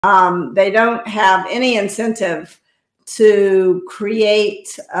They don't have any incentive to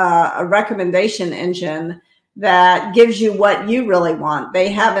create a recommendation engine that gives you what you really want.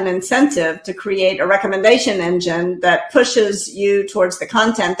 They have an incentive to create a recommendation engine that pushes you towards the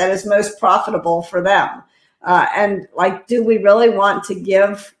content that is most profitable for them. And like, do we really want to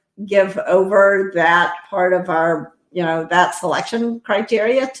give over that part of our, that selection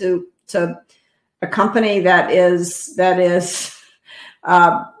criteria to a company that is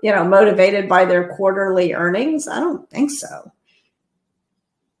motivated by their quarterly earnings? I don't think so.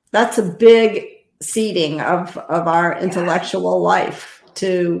 That's a big ceding of our intellectual life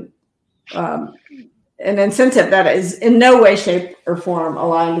to an incentive that is in no way, shape, or form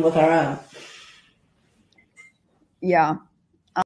aligned with our own. Yeah.